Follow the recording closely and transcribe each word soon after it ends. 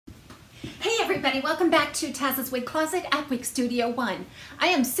everybody, welcome back to TAZ's Wig Closet at Wig Studio One. I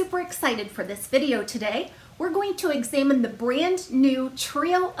am super excited for this video today. We're going to examine the brand new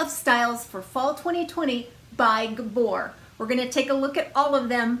trio of styles for Fall 2020 by GABOR. We're going to take a look at all of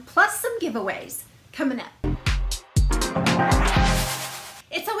them, plus some giveaways coming up.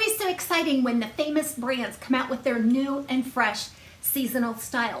 It's always so exciting when the famous brands come out with their new and fresh seasonal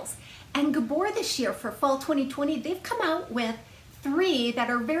styles. And GABOR this year for Fall 2020, they've come out with three that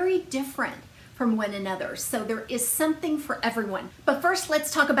are very different from one another. So there is something for everyone. But first,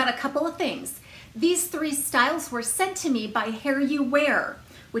 let's talk about a couple of things. These three styles were sent to me by Hair You Wear,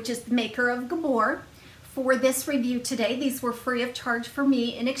 which is the maker of GABOR. For this review today, these were free of charge for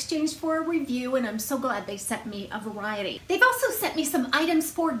me in exchange for a review, and I'm so glad they sent me a variety. They've also sent me some items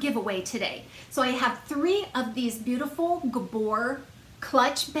for giveaway today. So I have three of these beautiful GABOR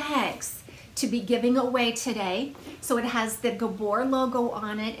clutch bags to be giving away today. So it has the GABOR logo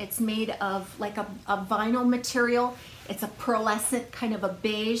on it. It's made of like a vinyl material. It's a pearlescent kind of a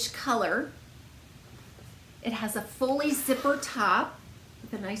beige color. It has a fully zipper top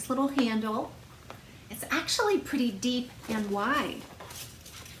with a nice little handle. It's actually pretty deep and wide.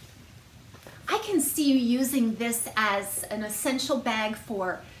 I can see you using this as an essential bag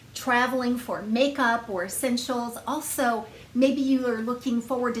for traveling, for makeup or essentials. Also, maybe you are looking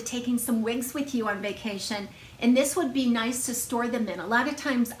forward to taking some wigs with you on vacation, and this would be nice to store them in. A lot of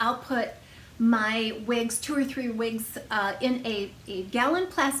times I'll put my wigs, 2 or 3 wigs, in a gallon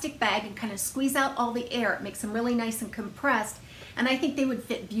plastic bag and kind of squeeze out all the air. It makes them really nice and compressed, and I think they would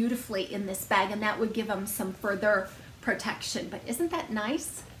fit beautifully in this bag, and that would give them some further protection. But isn't that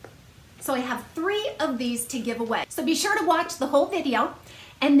nice? So I have 3 of these to give away. So be sure to watch the whole video.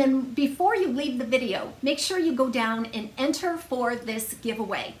 And then before you leave the video, make sure you go down and enter for this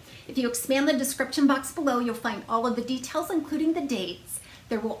giveaway. If you expand the description box below, you'll find all of the details, including the dates.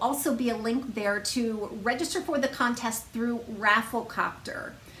 There will also be a link there to register for the contest through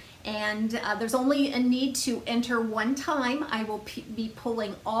Rafflecopter. And there's only a need to enter one time. I will be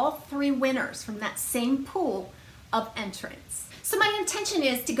pulling all 3 winners from that same pool of entrants. So my intention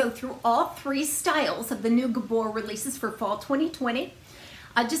is to go through all 3 styles of the new GABOR releases for Fall 2020.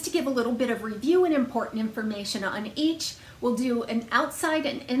 Just to give a little bit of review and important information on each. We'll do an outside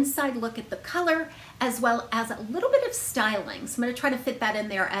and inside look at the color, as well as a little bit of styling. So I'm going to try to fit that in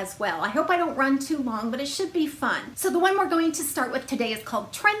there as well. I hope I don't run too long, but it should be fun. So the one we're going to start with today is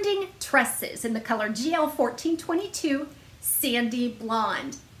called Trending Tresses in the color GL14-22 Sandy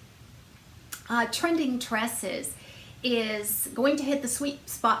Blonde. Trending Tresses is going to hit the sweet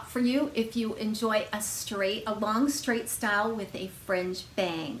spot for you if you enjoy a long straight style with a fringe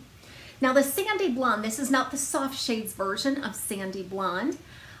bang. Now the Sandy Blonde, this is not the soft shades version of Sandy Blonde,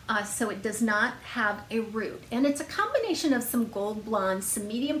 so it does not have a root. And it's a combination of some gold blonde, some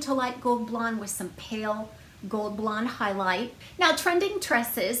medium to light gold blonde with some pale gold blonde highlight. Now Trending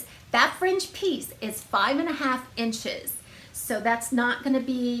Tresses, that fringe piece is 5.5 inches. So that's not going to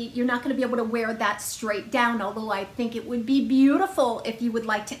be, you're not going to be able to wear that straight down, although I think it would be beautiful if you would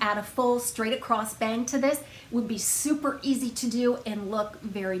like to add a full straight across bang to this. It would be super easy to do and look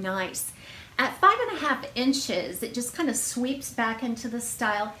very nice. At 5.5 inches, it just kind of sweeps back into the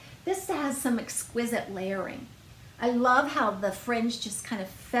style. This has some exquisite layering. I love how the fringe just kind of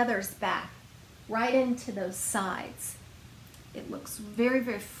feathers back right into those sides. It looks very,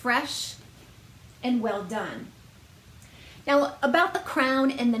 very fresh and well done. Now about the crown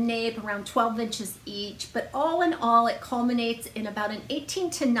and the nape, around 12 inches each, but all in all it culminates in about an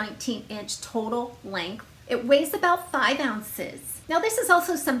 18 to 19 inch total length. It weighs about 5 ounces. Now this is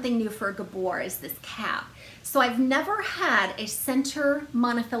also something new for GABOR, is this cap. So I've never had a center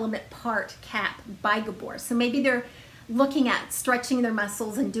monofilament part cap by GABOR. So maybe they're looking at stretching their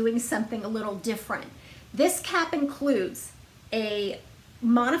muscles and doing something a little different. This cap includes a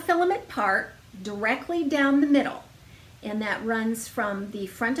monofilament part directly down the middle, and that runs from the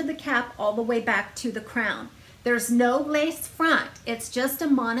front of the cap all the way back to the crown. There's no lace front, it's just a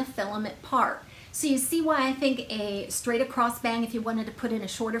monofilament part. So you see why I think a straight across bang, if you wanted to put in a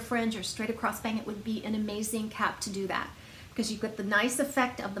shorter fringe or straight across bang, it would be an amazing cap to do that, because you get the nice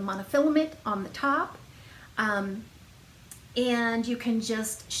effect of the monofilament on the top, and you can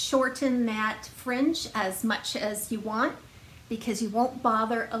just shorten that fringe as much as you want because you won't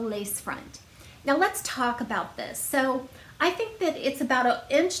bother a lace front. Now let's talk about this. So I think that it's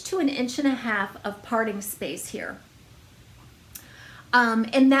about 1 inch to 1.5 inches of parting space here.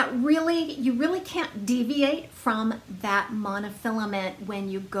 And that you really can't deviate from that monofilament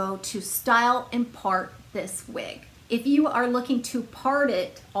when you go to style and part this wig. If you are looking to part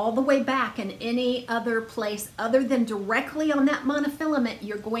it all the way back in any other place other than directly on that monofilament,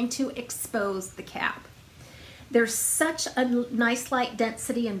 you're going to expose the cap. There's such a nice light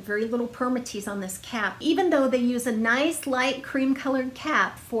density and very little permatease on this cap. Even though they use a nice light cream colored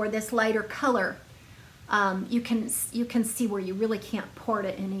cap for this lighter color, you can see where you really can't part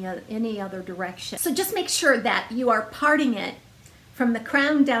it any other direction. So just make sure that you are parting it from the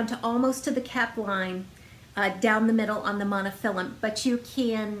crown down to almost to the cap line, down the middle on the monofilament. But you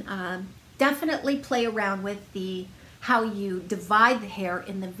can definitely play around with how you divide the hair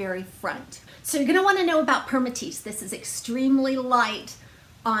in the very front. So you're going to want to know about permatease. This is extremely light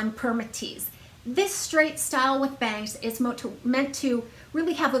on permatease. This straight style with bangs is meant to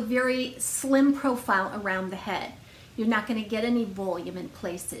really have a very slim profile around the head. You're not going to get any volume in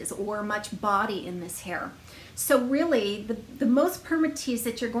places or much body in this hair. So really, the most permatease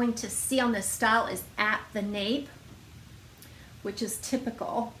that you're going to see on this style is at the nape, which is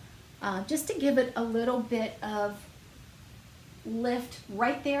typical, just to give it a little bit of lift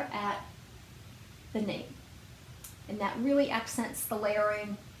right there at the nape. And that really accents the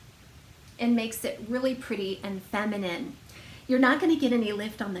layering and makes it really pretty and feminine. You're not going to get any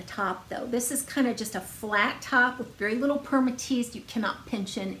lift on the top though. This is kind of just a flat top with very little permatease. You cannot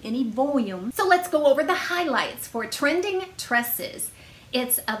pinch in any volume. So let's go over the highlights for Trending Tresses.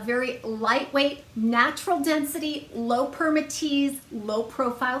 It's a very lightweight, natural density, low permatease, low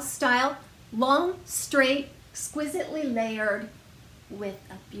profile style, long, straight, exquisitely layered with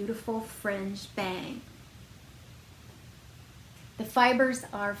a beautiful fringe bang. The fibers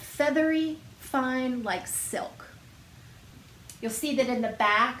are feathery, fine, like silk. You'll see that in the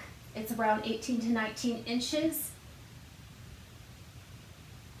back, it's around 18 to 19 inches.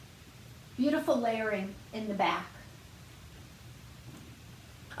 Beautiful layering in the back.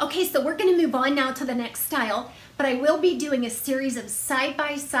 Okay, so we're going to move on now to the next style, but I will be doing a series of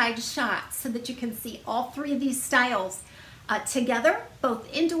side-by-side shots so that you can see all three of these styles together,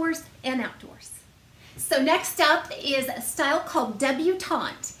 both indoors and outdoors. So next up is a style called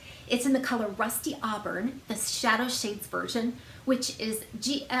Debutante. It's in the color Rusty Auburn, the Shadow Shades version, which is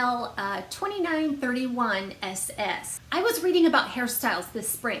GL14-22 SS. I was reading about hairstyles this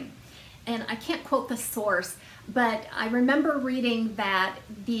spring, and I can't quote the source, but I remember reading that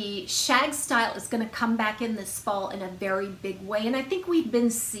the shag style is going to come back in this fall in a very big way, and I think we've been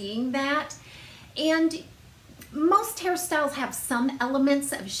seeing that. And most hairstyles have some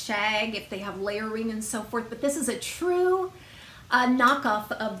elements of shag if they have layering and so forth, but this is a true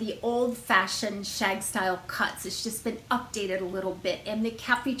knockoff of the old-fashioned shag style cuts. It's just been updated a little bit, and the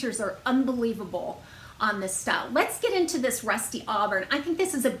cap features are unbelievable on this style. Let's get into this Rusty Auburn. I think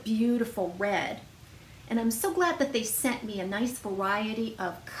this is a beautiful red, and I'm so glad that they sent me a nice variety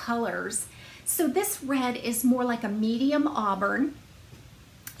of colors. So this red is more like a medium auburn,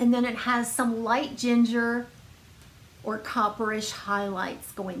 and then it has some light ginger or copperish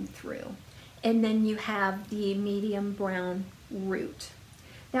highlights going through. And then you have the medium brown root.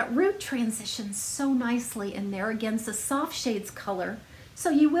 That root transitions so nicely in there against the soft shades color, so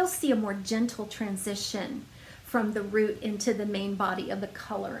you will see a more gentle transition from the root into the main body of the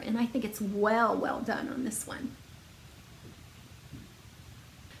color, and I think it's well done on this one.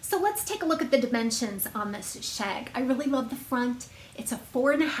 So let's take a look at the dimensions on this shag. I really love the front. It's a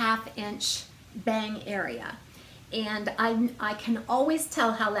 4.5 inch bang area. And I can always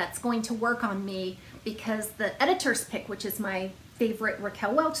tell how that's going to work on me because the editor's pick, which is my favorite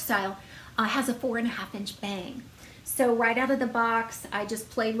Raquel Welch style, has a 4.5 inch bang. So right out of the box, I just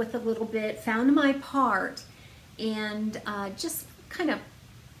played with a little bit, found my part, and just kind of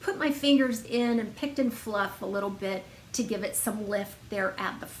put my fingers in and picked and fluffed a little bit to give it some lift there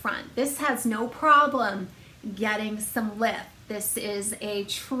at the front. This has no problem getting some lift. This is a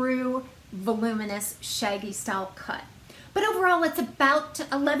true voluminous shaggy style cut. But overall it's about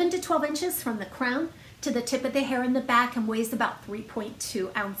 11 to 12 inches from the crown to the tip of the hair in the back and weighs about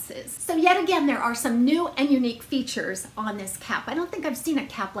 3.2 ounces. So yet again, there are some new and unique features on this cap. I don't think I've seen a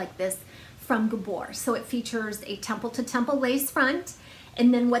cap like this from GABOR. So it features a temple to temple lace front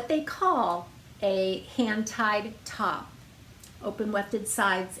and then what they call a hand-tied top, open wefted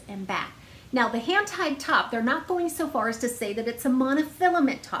sides and back. Now the hand-tied top, they're not going so far as to say that it's a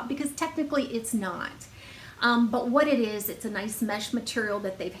monofilament top because technically it's not. But what it is, it's a nice mesh material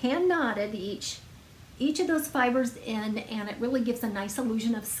that they've hand knotted each of those fibers in, and it really gives a nice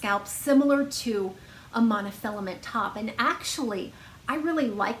illusion of scalp similar to a monofilament top. And actually, I really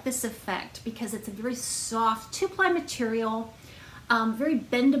like this effect because it's a very soft 2-ply material, very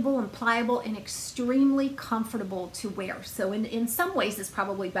bendable and pliable and extremely comfortable to wear. So in some ways it's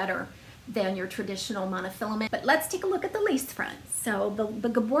probably better than your traditional monofilament. But let's take a look at the lace front. So the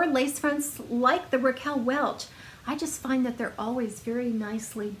Gabor lace fronts, like the Raquel Welch, I just find that they're always very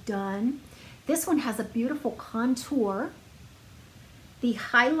nicely done. This one has a beautiful contour. The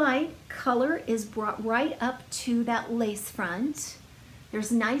highlight color is brought right up to that lace front.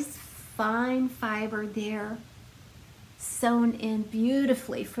 There's nice fine fiber there, sewn in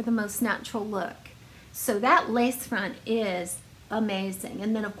beautifully for the most natural look. So that lace front is amazing.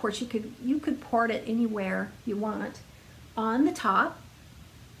 And then of course you could part it anywhere you want on the top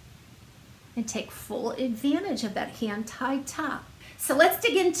and take full advantage of that hand-tied top. So let's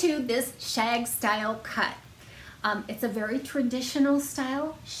dig into this shag style cut. It's a very traditional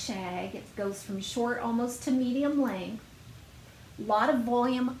style shag. It goes from short almost to medium length. A lot of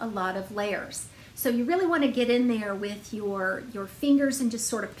volume, a lot of layers. So you really want to get in there with your fingers and just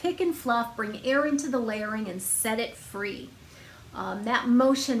sort of pick and fluff, bring air into the layering and set it free. That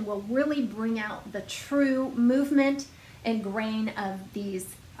motion will really bring out the true movement and grain of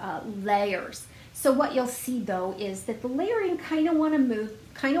these layers. So what you'll see though is that the layering kind of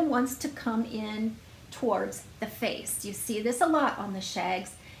wants to come in towards the face. You see this a lot on the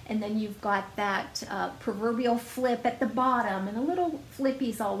shags, and then you've got that proverbial flip at the bottom and a little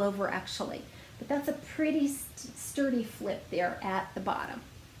flippies all over actually. But that's a pretty sturdy flip there at the bottom.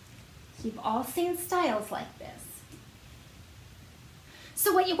 So you've all seen styles like this.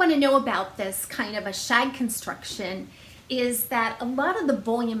 So what you want to know about this kind of a shag construction is that a lot of the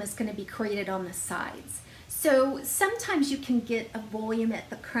volume is going to be created on the sides. So sometimes you can get a volume at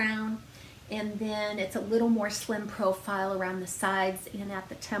the crown, and then it's a little more slim profile around the sides and at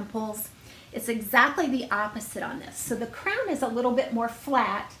the temples. It's exactly the opposite on this. So the crown is a little bit more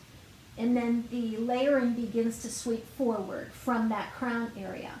flat, and then the layering begins to sweep forward from that crown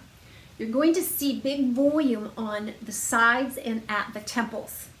area. You're going to see big volume on the sides and at the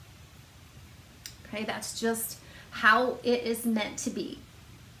temples. Okay, that's just how it is meant to be.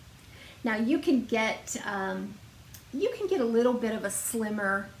 Now you can get a little bit of a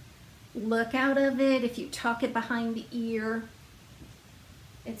slimmer look out of it if you tuck it behind the ear.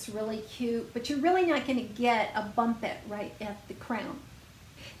 It's really cute, but you're really not going to get a bump it right at the crown.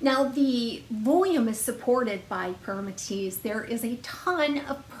 Now the volume is supported by permatease. There is a ton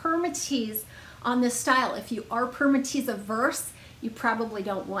of permatease on this style. If you are permatease averse, you probably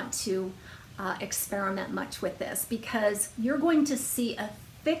don't want to experiment much with this, because you're going to see a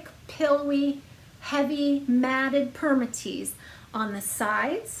thick, pillowy, heavy, matted permatease on the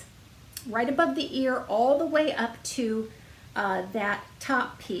sides, right above the ear, all the way up to that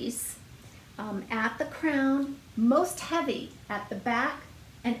top piece, at the crown, most heavy at the back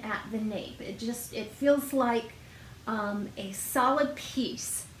and at the nape. It feels like a solid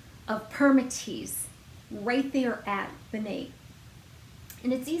piece of permatease right there at the nape.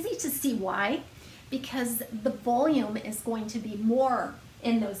 And it's easy to see why, because the volume is going to be more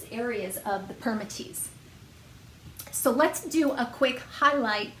in those areas of the permatease. So let's do a quick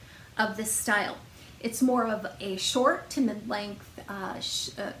highlight of this style. It's more of a short to mid-length,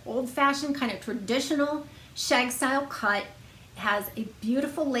 old-fashioned kind of traditional shag style cut. It has a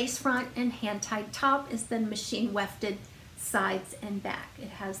beautiful lace front and hand-tied top, is then machine wefted sides and back. It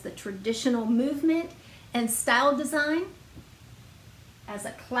has the traditional movement and style design as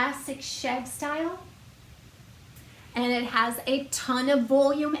a classic shag style, and it has a ton of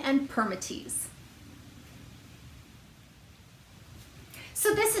volume and permatease.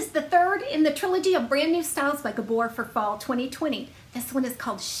 So this is the third in the trilogy of brand new styles by Gabor for Fall 2020. This one is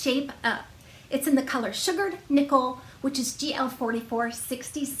called Shape Up. It's in the color Sugared Nickel, which is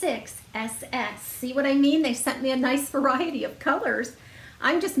GL44-66SS. See what I mean? They sent me a nice variety of colors.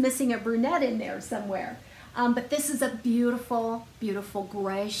 I'm just missing a brunette in there somewhere. But this is a beautiful, beautiful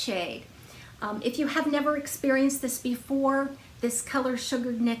gray shade. If you have never experienced this before, this color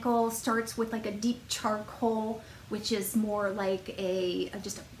Sugared Nickel starts with like a deep charcoal, which is more like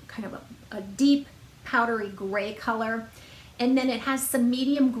just a kind of a deep powdery gray color. And then it has some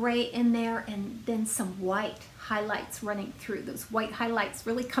medium gray in there, and then some white highlights running through. Those white highlights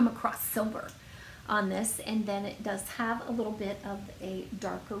really come across silver on this, and then it does have a little bit of a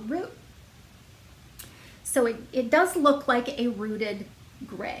darker root. So it does look like a rooted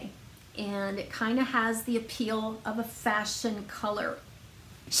gray, and it kind of has the appeal of a fashion color.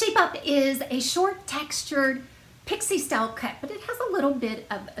 Shape Up is a short textured pixie style cut, but it has a little bit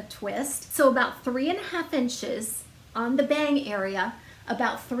of a twist. So about 3.5 inches on the bang area,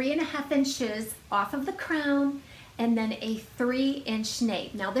 about 3.5 inches off of the crown, and then a 3-inch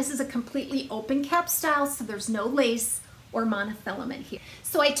nape. Now this is a completely open cap style, so there's no lace or monofilament here.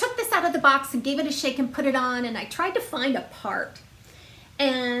 So I took this out of the box and gave it a shake and put it on, and I tried to find a part.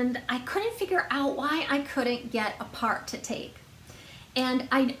 and I couldn't figure out why I couldn't get a part to take. And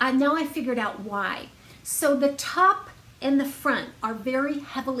now I figured out why. So the top and the front are very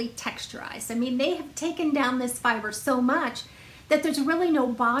heavily texturized. I mean, they have taken down this fiber so much that there's really no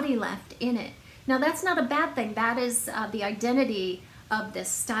body left in it. Now that's not a bad thing. That is the identity of this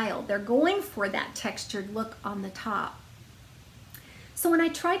style. They're going for that textured look on the top. So when I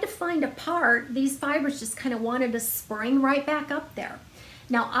tried to find a part, these fibers just kind of wanted to spring right back up there.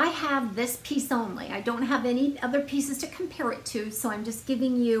 Now I have this piece only. I don't have any other pieces to compare it to, so I'm just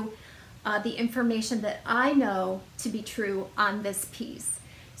giving you the information that I know to be true on this piece.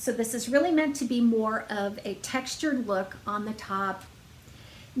 So this is really meant to be more of a textured look on the top.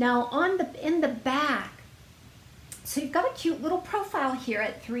 Now in the back, so you've got a cute little profile here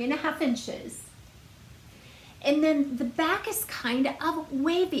at 3.5 inches. And then the back is kind of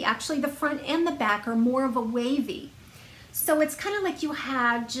wavy. Actually, the front and the back are more of a wavy. So it's kind of like you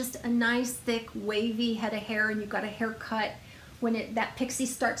had just a nice thick wavy head of hair and you got a haircut. When that pixie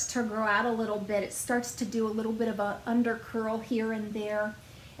starts to grow out a little bit, it starts to do a little bit of a under curl here and there.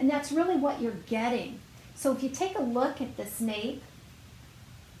 And that's really what you're getting. So if you take a look at this nape,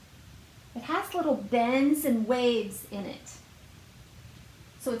 it has little bends and waves in it.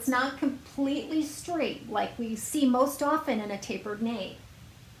 So it's not completely straight like we see most often in a tapered nape.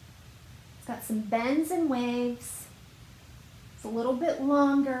 It's got some bends and waves. It's a little bit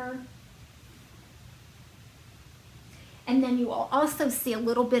longer. And then you will also see a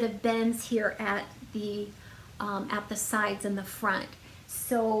little bit of bends here at the sides and the front.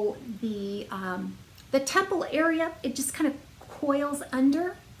 So the temple area, it just kind of coils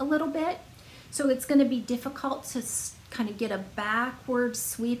under a little bit. So it's going to be difficult to kind of get a backward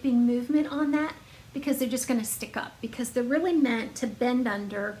sweeping movement on that because they're just going to stick up because they're really meant to bend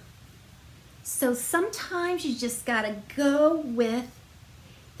under. So sometimes you just got to go with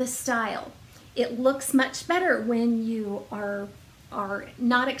the style. It looks much better when you are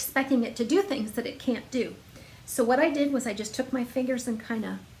not expecting it to do things that it can't do. So what I did was I just took my fingers and kind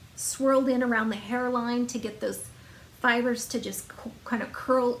of swirled in around the hairline to get those fibers to just kind of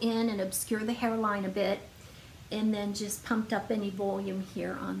curl in and obscure the hairline a bit, and then just pumped up any volume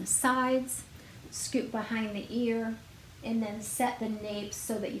here on the sides, scoop behind the ear, and then set the nape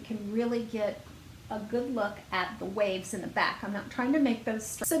so that you can really get a good look at the waves in the back. I'm not trying to make those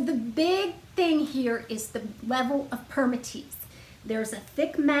straight. So the big thing here is the level of permatease. There's a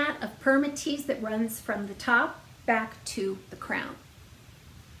thick mat of permatease that runs from the top back to the crown.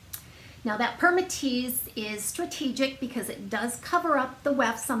 Now that permatease is strategic because it does cover up the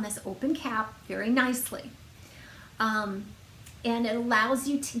wefts on this open cap very nicely. And it allows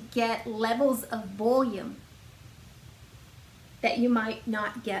you to get levels of volume that you might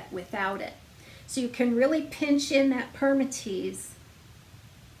not get without it. So you can really pinch in that permatease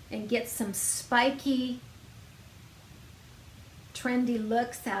and get some spiky, trendy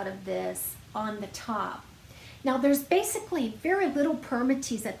looks out of this on the top. Now there's basically very little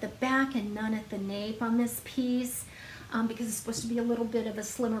permatease at the back and none at the nape on this piece because it's supposed to be a little bit of a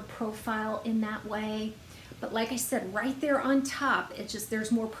slimmer profile in that way. But like I said, right there on top, it's just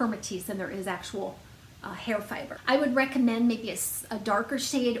there's more permatease than there is actual hair fiber. I would recommend maybe a darker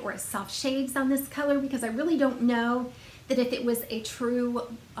shade or a soft shades on this color because I really don't know that if it was a true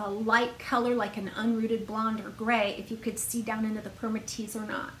light color like an unrooted blonde or gray, if you could see down into the permatease or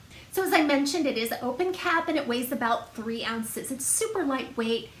not. So as I mentioned, it is an open cap and it weighs about 3 ounces. It's super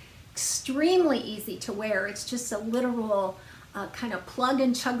lightweight, extremely easy to wear. It's just a literal kind of plug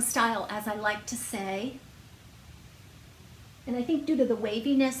and chug style, as I like to say. And I think due to the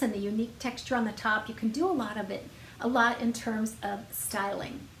waviness and the unique texture on the top, you can do a lot in terms of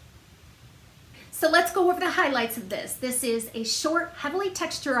styling. So let's go over the highlights of this. This is a short, heavily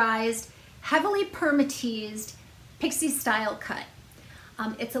texturized, heavily permateased pixie style cut.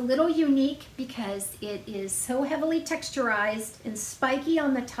 It's a little unique because it is so heavily texturized and spiky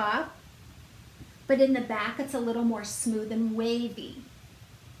on the top, but in the back it's a little more smooth and wavy.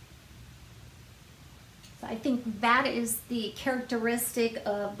 So I think that is the characteristic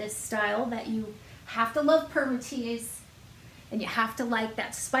of this style, that you have to love permatease and you have to like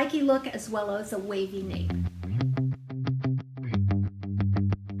that spiky look as well as a wavy nape.